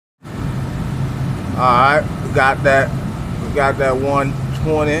Alright, we got that. We got that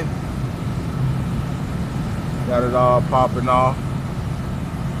 120. Got it all popping off.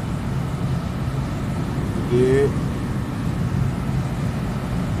 Yeah.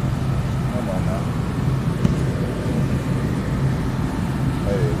 Come on now.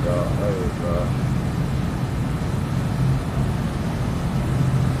 There you go. There you go.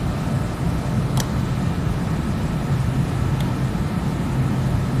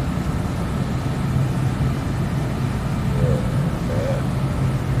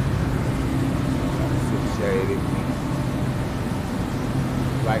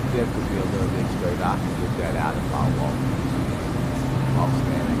 Right there could be a little bit straight. I can get that out if I walk. Walk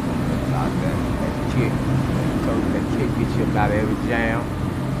standing coming out there. That kick. That kick gets you about every jam.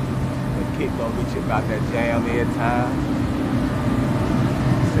 That kick gonna get you about that jam every time.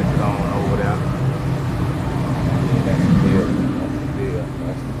 Sit it on over there. Yeah, that's the deal. That's the deal.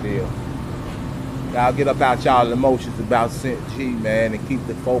 That's the deal. Y'all get up out y'all emotions about Cynthia G, man, and keep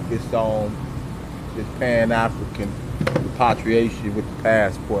the focus on this Pan-African repatriation with the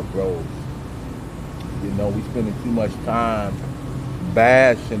passport bros. You know, we spending too much time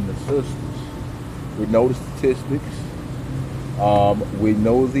bashing the sisters. We know the statistics. We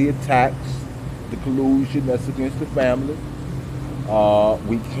know the attacks, the collusion that's against the family.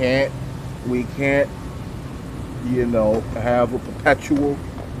 We can't, you know, have a perpetual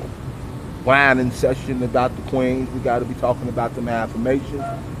whining session about the queens. We got to be talking about them affirmations.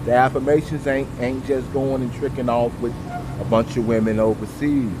 The affirmations ain't just going and tricking off with a bunch of women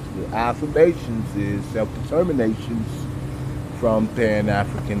overseas. The affirmations is self-determinations from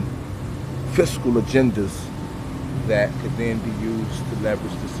Pan-African fiscal agendas that could then be used to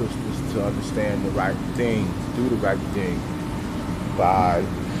leverage the sisters to understand the right thing, do the right thing by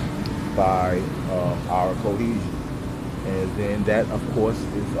our cohesion. And then that, of course,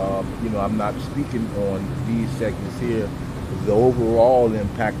 is, you know, I'm not speaking on these segments here, the overall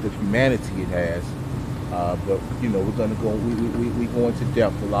impact of humanity it has. But you know, we're going to go. We go into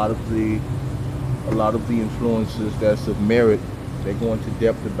depth. A lot of the influences that's of merit, they go into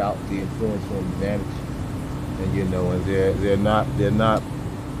depth about the influence on humanity. And you know, and they're not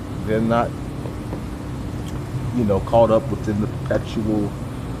you know, caught up within the perpetual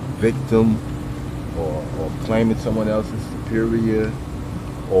victim or claiming someone else is superior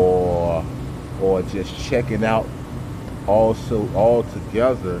or just checking out also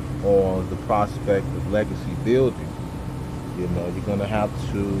altogether on the prospect of legacy building. You know, you're gonna have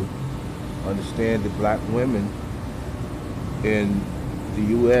to understand that black women in the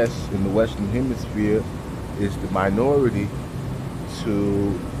US, in the Western Hemisphere, is the minority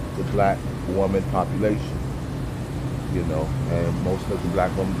to the black woman population. You know, and most of the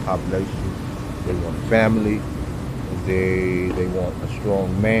black woman population, they want a family, they want a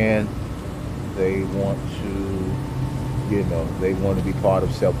strong man, they want to, you know, they want to be part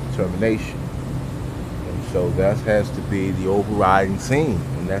of self-determination. And so that has to be the overriding theme,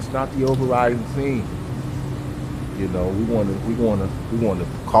 and that's not the overriding theme. You know, we want to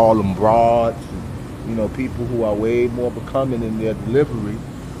call them broads, and, you know, people who are way more becoming in their delivery.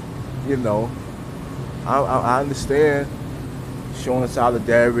 You know, I understand showing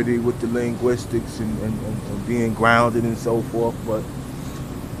solidarity with the linguistics and being grounded and so forth, but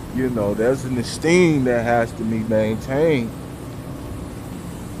you know, there's an esteem that has to be maintained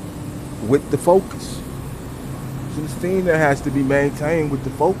with the focus. There's an esteem that has to be maintained with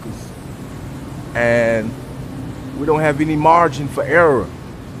the focus, and we don't have any margin for error.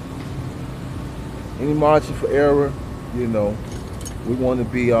 Any margin for error, you know. We want to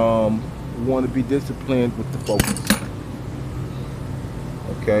be disciplined with the focus.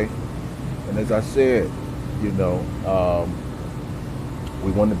 Okay, and as I said, you know,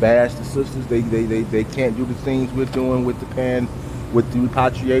 we want to bash the sisters. They can't do the things we're doing with the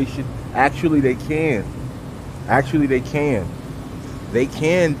repatriation. Actually, they can. Actually, they can. They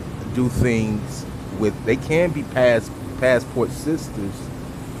can do things with. They can be passport sisters,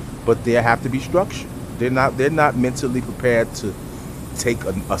 but they have to be structured. They're not mentally prepared to take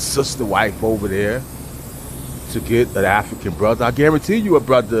a sister wife over there to get an African brother. I guarantee you a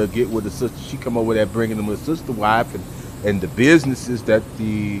brother get with a sister. She come over there bringing them a sister wife, and the businesses that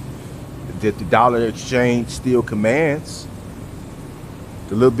the dollar exchange still commands,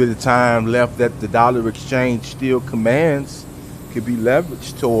 the little bit of time left that the dollar exchange still commands, could be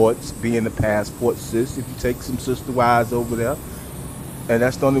leveraged towards being a passport sis if you take some sister wives over there. And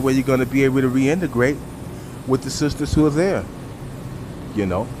that's the only way you're going to be able to reintegrate with the sisters who are there. You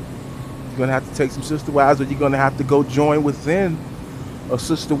know, you're going to have to take some sister wives, or you're going to have to go join within a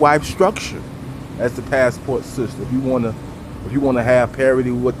sister wife structure as the passport sister if you want to if you want to have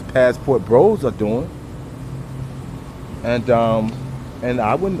parity with what the Passport Bros are doing, and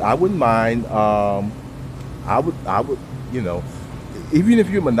I wouldn't mind. I would, you know, even if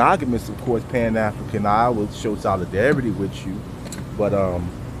you're monogamous, of course, Pan African, I would show solidarity with you. But um,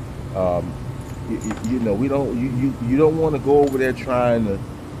 you know, we don't. You don't want to go over there trying to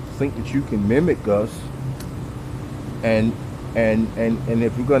think that you can mimic us, and and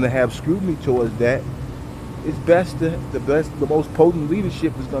if we're going to have scrutiny towards that, it's best to the most potent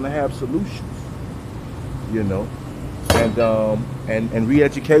leadership is going to have solutions. You know, and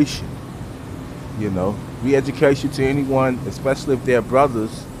re-education. You know, re-education to anyone, especially if they're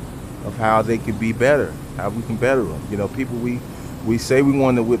brothers, of how they can be better, how we can better them. You know, people we say we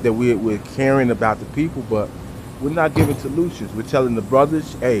want to that we're caring about the people, but we're not giving solutions. We're telling the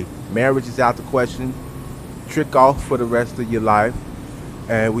brothers, hey, marriage is out the question. Trick off for the rest of your life.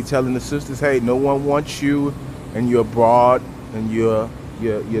 And we telling the sisters, hey, no one wants you, and you're broad, and you're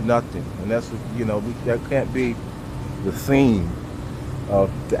nothing. And that's, you know, that can't be the theme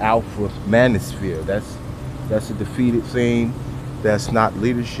of the alpha manosphere. That's a defeated theme. That's not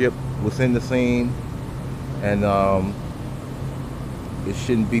leadership within the theme, and it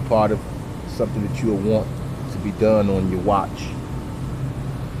shouldn't be part of something that you'll want to be done on your watch.